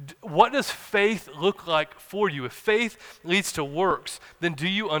 What does faith look like for you? If faith leads to works, then do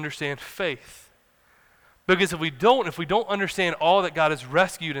you understand faith? Because if we don't understand all that God has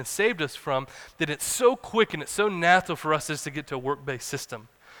rescued and saved us from, then it's so quick and it's so natural for us just to get to a work-based system.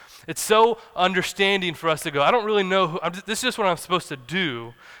 It's so understanding for us to go, I don't really know, this is just what I'm supposed to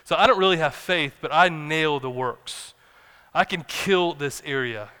do, so I don't really have faith, but I nail the works. I can kill this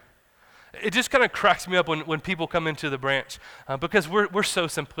area. It just kind of cracks me up when people come into the branch because we're so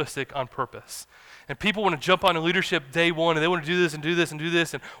simplistic on purpose. And people want to jump on a leadership day one, and they want to do this and do this and do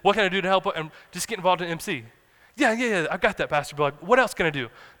this, and what can I do to help? And just get involved in MC. Yeah, I got that, Pastor. But like, what else can I do?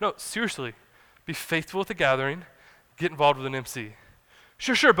 No, seriously, be faithful at the gathering, get involved with an MC.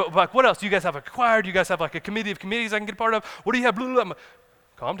 Sure, but like, what else? Do you guys have a choir? Do you guys have like a committee of committees I can get a part of? What do you have? Blah, blah, blah.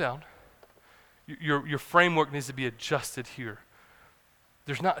 Calm down. Your framework needs to be adjusted here.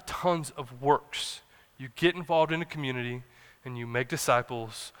 There's not tons of works. You get involved in a community and you make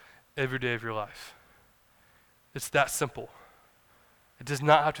disciples every day of your life. It's that simple. It does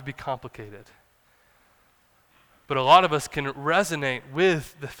not have to be complicated. But a lot of us can resonate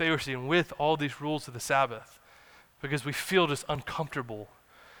with the Pharisee and with all these rules of the Sabbath because we feel just uncomfortable.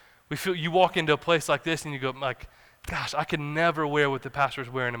 We feel, you walk into a place like this and you go like, gosh, I could never wear what the pastor's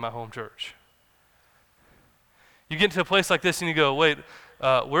wearing in my home church. You get into a place like this and you go, wait,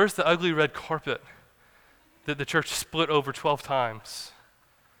 where's the ugly red carpet that the church split over 12 times?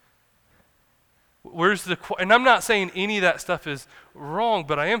 And I'm not saying any of that stuff is wrong,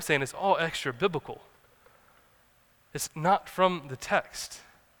 but I am saying it's all extra biblical. It's not from the text.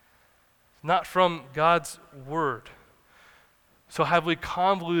 It's not from God's word. So have we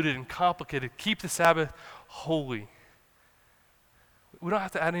convoluted and complicated? Keep the Sabbath holy. We don't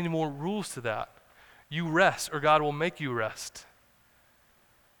have to add any more rules to that. You rest, or God will make you rest.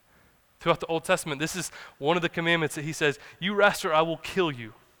 Throughout the Old Testament, this is one of the commandments that he says, you rest or I will kill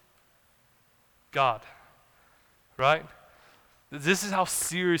you. God, right? This is how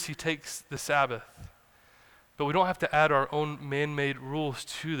serious he takes the Sabbath. But we don't have to add our own man-made rules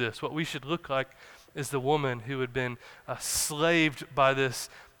to this. What we should look like is the woman who had been slaved by this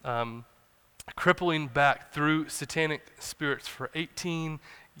crippling back through satanic spirits for 18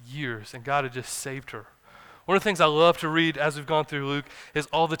 years, and God had just saved her. One of the things I love to read as we've gone through Luke is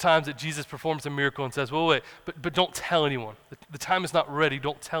all the times that Jesus performs a miracle and says, well, wait, but don't tell anyone. The time is not ready.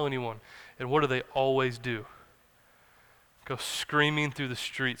 Don't tell anyone. And what do they always do? Go screaming through the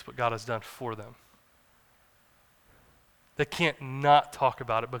streets what God has done for them. They can't not talk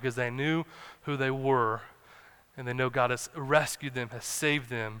about it because they knew who they were, and they know God has rescued them, has saved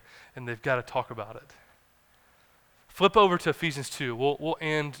them, and they've got to talk about it. Flip over to Ephesians 2. We'll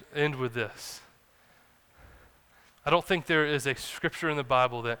end with this. I don't think there is a scripture in the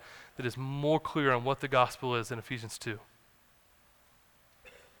Bible that is more clear on what the gospel is than Ephesians 2.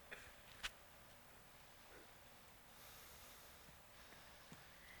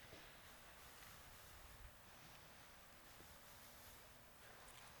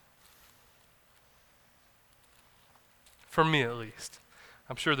 For me, at least.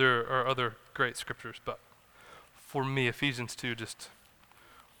 I'm sure there are other great scriptures, but for me, Ephesians 2 just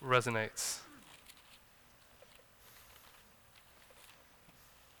resonates.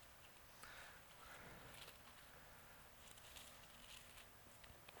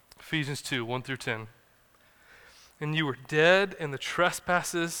 Ephesians 2, 1 through 10. And you were dead in the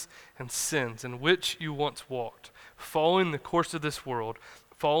trespasses and sins in which you once walked, following the course of this world,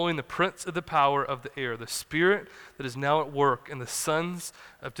 following the prince of the power of the air, the spirit that is now at work in the sons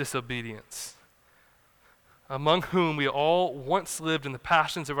of disobedience, among whom we all once lived in the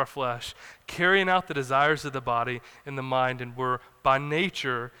passions of our flesh, carrying out the desires of the body and the mind, and were by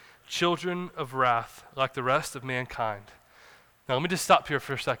nature children of wrath like the rest of mankind. Now let me just stop here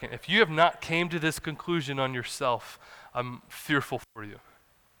for a second. If you have not came to this conclusion on yourself, I'm fearful for you.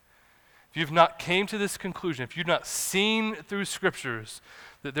 If you've not came to this conclusion, if you've not seen through scriptures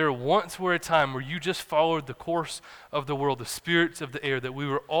that there once were a time where you just followed the course of the world, the spirits of the air, that we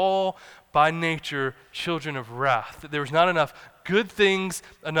were all by nature children of wrath, that there was not enough good things,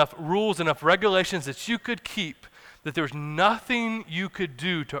 enough rules, enough regulations that you could keep, that there was nothing you could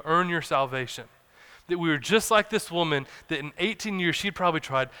do to earn your salvation, that we were just like this woman, that in 18 years she'd probably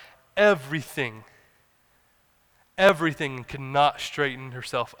tried everything, and could not straighten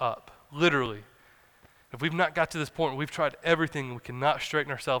herself up, literally. If we've not got to this point where we've tried everything and we cannot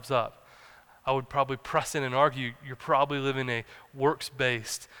straighten ourselves up, I would probably press in and argue you're probably living a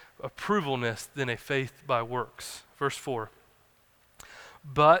works-based approvalness than a faith by works. Verse 4,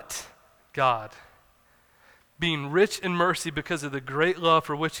 but God, being rich in mercy because of the great love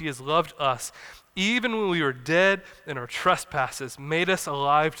for which he has loved us, even when we were dead in our trespasses, made us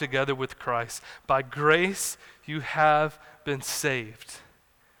alive together with Christ. By grace you have been saved.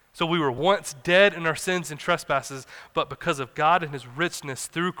 So we were once dead in our sins and trespasses, but because of God and his richness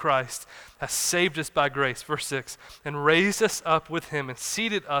through Christ has saved us by grace. Verse 6, and raised us up with him and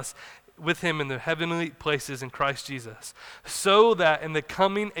seated us with him in the heavenly places in Christ Jesus, so that in the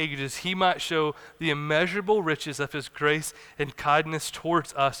coming ages he might show the immeasurable riches of his grace and kindness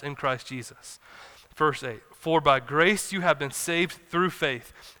towards us in Christ Jesus. Verse 8, for by grace you have been saved through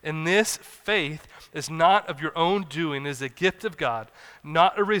faith, and this faith is not of your own doing, it is a gift of God,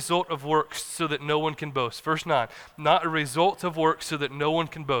 not a result of works so that no one can boast. Verse 9, not a result of works so that no one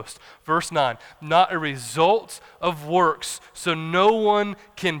can boast. Verse 9, not a result of works so no one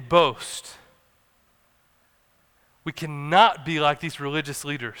can boast. We cannot be like these religious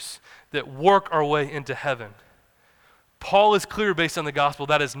leaders that work our way into heaven. Paul is clear based on the gospel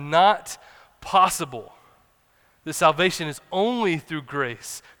that is not possible. That salvation is only through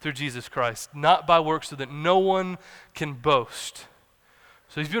grace, through Jesus Christ, not by works so that no one can boast.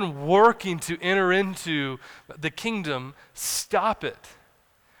 So he's been working to enter into the kingdom. Stop it.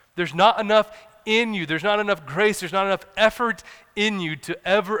 There's not enough in you. There's not enough grace. There's not enough effort in you to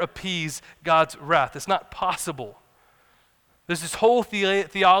ever appease God's wrath. It's not possible. There's this whole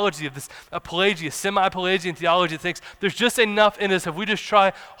theology of this Pelagius, semi-Pelagian theology that thinks there's just enough in us. If we just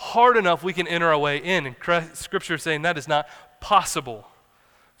try hard enough, we can enter our way in. And Scripture is saying that is not possible.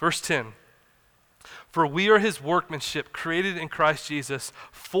 Verse 10, for we are his workmanship, created in Christ Jesus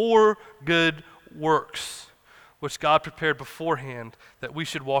for good works, which God prepared beforehand that we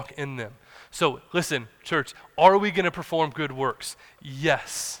should walk in them. So listen, church, are we going to perform good works?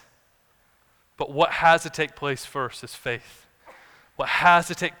 Yes. But what has to take place first is faith. What has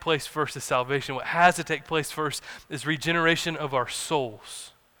to take place first is salvation. What has to take place first is regeneration of our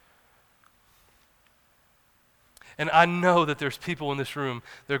souls. And I know that there's people in this room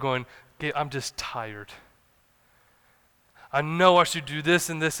that are going, I'm just tired. I know I should do this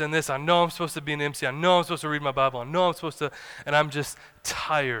and this and this. I know I'm supposed to be an MC. I know I'm supposed to read my Bible. I know I'm supposed to, and I'm just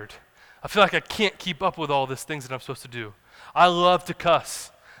tired. I feel like I can't keep up with all these things that I'm supposed to do. I love to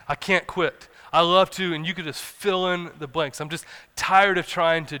cuss. I can't quit. I love to, and you could just fill in the blanks. I'm just tired of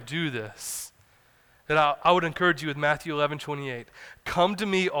trying to do this. And I would encourage you with Matthew 11:28. Come to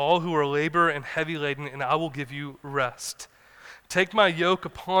me, all who are labor and heavy laden, and I will give you rest. Take my yoke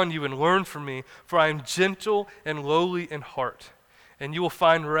upon you and learn from me, for I am gentle and lowly in heart, and you will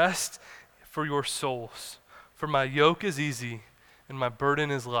find rest for your souls. For my yoke is easy and my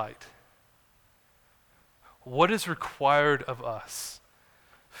burden is light. What is required of us?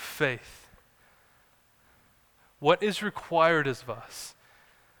 Faith. What is required of us?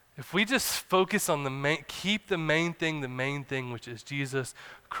 If we just focus on keep the main thing, which is Jesus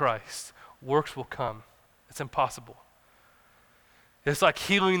Christ, works will come. It's impossible. It's like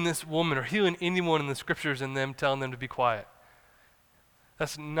healing this woman or healing anyone in the scriptures and them telling them to be quiet.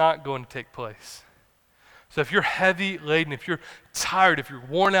 That's not going to take place. So if you're heavy laden, if you're tired, if you're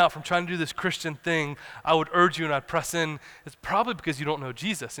worn out from trying to do this Christian thing, I would urge you and I'd press in. It's probably because you don't know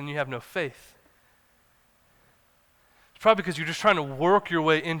Jesus and you have no faith. It's probably because you're just trying to work your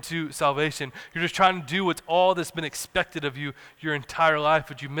way into salvation. You're just trying to do what's all that's been expected of you your entire life,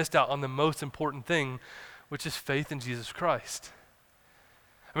 but you missed out on the most important thing, which is faith in Jesus Christ.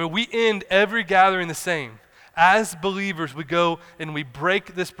 I mean, we end every gathering the same. As believers, we go and we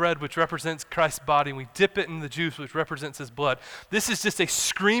break this bread, which represents Christ's body, and we dip it in the juice, which represents his blood. This is just a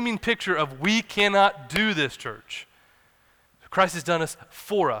screaming picture of we cannot do this, church. Christ has done this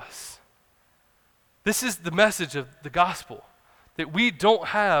for us. This is the message of the gospel, that we don't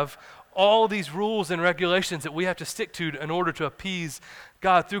have all these rules and regulations that we have to stick to in order to appease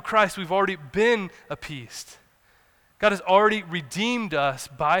God. Through Christ, we've already been appeased. God has already redeemed us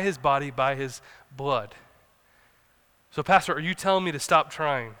by his body, by his blood. So, Pastor, are you telling me to stop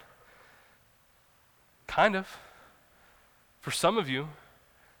trying? Kind of. For some of you,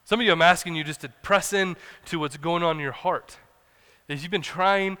 I'm asking you just to press in to what's going on in your heart. If you've been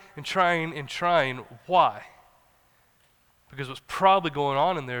trying and trying and trying, why? Because what's probably going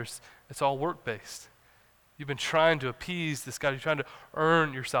on in there is it's all work-based. You've been trying to appease this God. You're trying to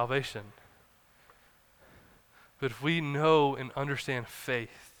earn your salvation. But if we know and understand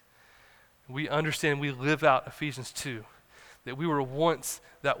faith, we understand, we live out Ephesians 2, that we were once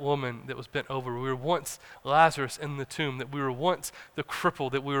that woman that was bent over. We were once Lazarus in the tomb, that we were once the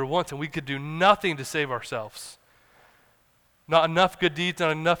cripple, that we were once, and we could do nothing to save ourselves. Not enough good deeds,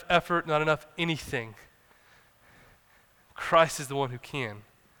 not enough effort, not enough anything. Christ is the one who can.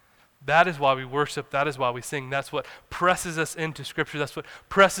 That is why we worship. That is why we sing. That's what presses us into Scripture. That's what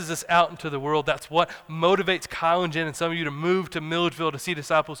presses us out into the world. That's what motivates Kyle and Jen and some of you to move to Milledgeville to see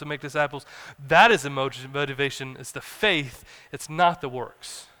disciples and make disciples. That is the motivation. It's the faith. It's not the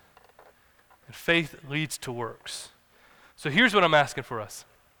works. And faith leads to works. So here's what I'm asking for us.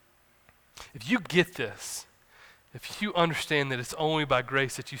 If you get this, if you understand that it's only by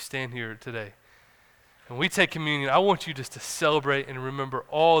grace that you stand here today, when we take communion, I want you just to celebrate and remember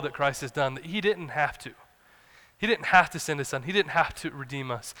all that Christ has done, that he didn't have to. He didn't have to send his son. He didn't have to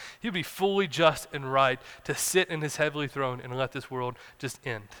redeem us. He would be fully just and right to sit in his heavenly throne and let this world just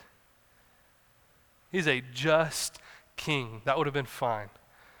end. He's a just king. That would have been fine.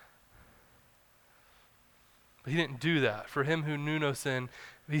 But he didn't do that. For him who knew no sin,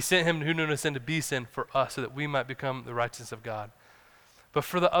 he sent him who knew no sin to be sin for us so that we might become the righteousness of God. But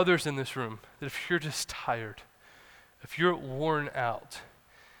for the others in this room, that if you're just tired, if you're worn out,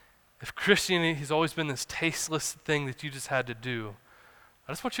 if Christianity has always been this tasteless thing that you just had to do,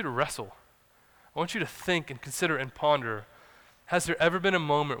 I just want you to wrestle. I want you to think and consider and ponder, has there ever been a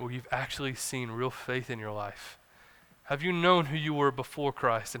moment where you've actually seen real faith in your life? Have you known who you were before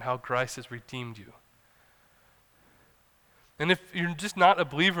Christ and how Christ has redeemed you? And if you're just not a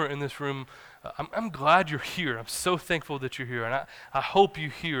believer in this room, I'm glad you're here. I'm so thankful that you're here. And I hope you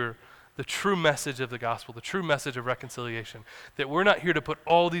hear the true message of the gospel, the true message of reconciliation, that we're not here to put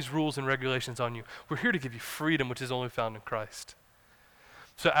all these rules and regulations on you. We're here to give you freedom, which is only found in Christ.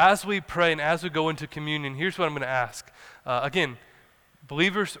 So as we pray and as we go into communion, here's what I'm going to ask. Again,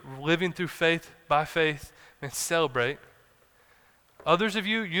 believers living through faith, by faith, and celebrate. Others of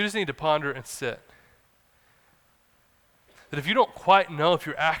you, you just need to ponder and sit. That if you don't quite know if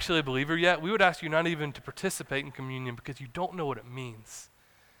you're actually a believer yet, we would ask you not even to participate in communion because you don't know what it means.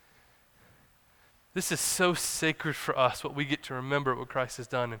 This is so sacred for us, what we get to remember what Christ has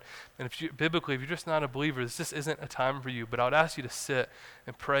done. And if biblically, if you're just not a believer, this just isn't a time for you. But I would ask you to sit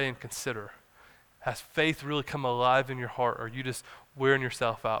and pray and consider. Has faith really come alive in your heart, or are you just wearing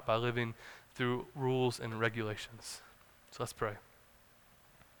yourself out by living through rules and regulations? So let's pray.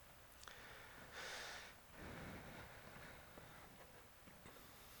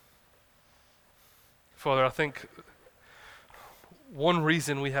 Father, I think one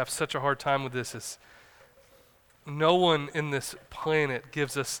reason we have such a hard time with this is no one in this planet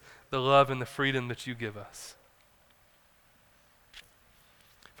gives us the love and the freedom that you give us.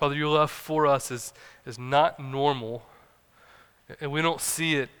 Father, your love for us is not normal, and we don't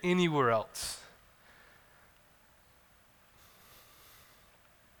see it anywhere else.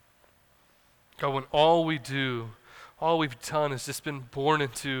 God, when all we've done has just been born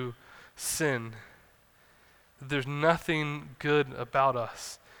into sin, there's nothing good about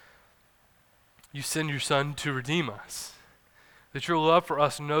us. You send your son to redeem us. That your love for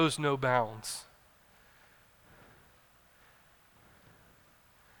us knows no bounds.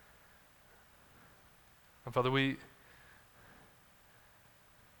 And Father, we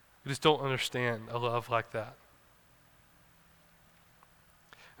just don't understand a love like that.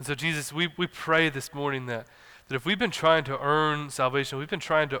 And so Jesus, we pray this morning that if we've been trying to earn salvation, we've been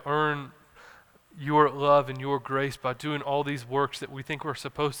trying to earn your love and your grace by doing all these works that we think we're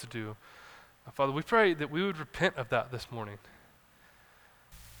supposed to do, Father, we pray that we would repent of that this morning.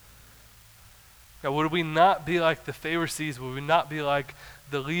 God, would we not be like the Pharisees? Would we not be like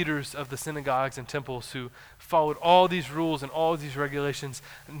the leaders of the synagogues and temples who followed all these rules and all these regulations,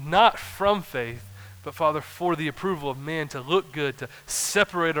 not from faith, but Father, for the approval of man, to look good, to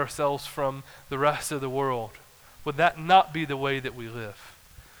separate ourselves from the rest of the world? Would that not be the way that we live?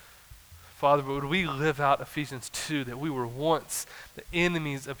 Father, would we live out Ephesians 2, that we were once the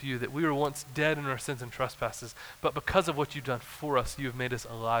enemies of you, that we were once dead in our sins and trespasses, but because of what you've done for us, you have made us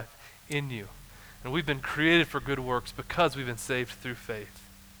alive in you. And we've been created for good works because we've been saved through faith.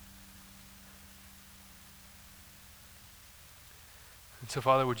 And so,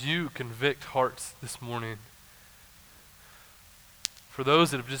 Father, would you convict hearts this morning for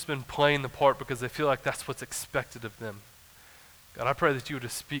those that have just been playing the part because they feel like that's what's expected of them? God, I pray that you would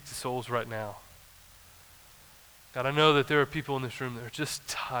just speak to souls right now. God, I know that there are people in this room that are just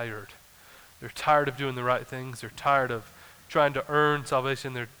tired. They're tired of doing the right things. They're tired of trying to earn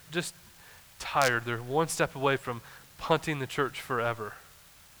salvation. They're just tired. They're one step away from punting the church forever.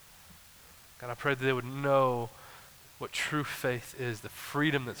 God, I pray that they would know what true faith is, the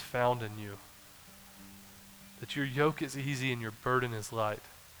freedom that's found in you. That your yoke is easy and your burden is light.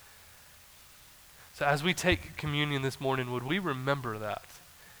 So as we take communion this morning, would we remember that?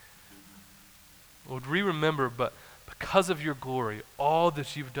 Would we remember, but because of your glory, all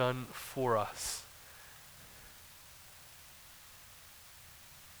that you've done for us?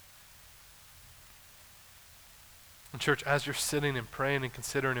 And church, as you're sitting and praying and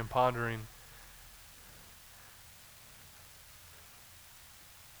considering and pondering,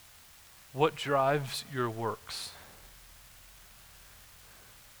 what drives your works?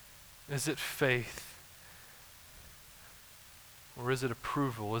 Is it faith? Or is it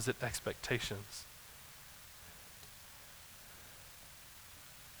approval? Is it expectations?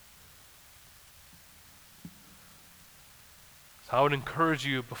 So I would encourage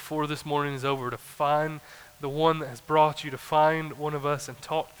you before this morning is over to find the one that has brought you, to find one of us and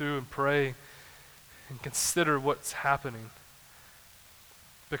talk through and pray and consider what's happening.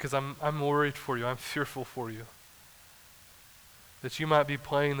 Because I'm worried for you. I'm fearful for you. That you might be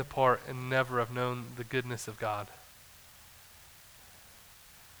playing the part and never have known the goodness of God.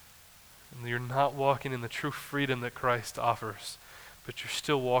 And you're not walking in the true freedom that Christ offers, but you're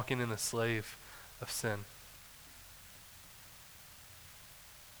still walking in the slave of sin.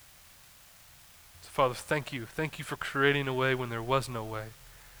 So Father, thank you. Thank you for creating a way when there was no way.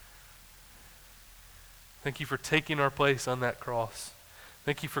 Thank you for taking our place on that cross.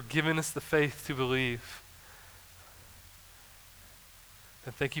 Thank you for giving us the faith to believe.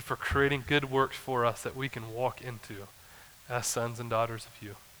 And thank you for creating good works for us that we can walk into as sons and daughters of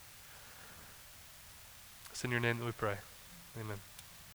you. It's in your name that we pray. Amen.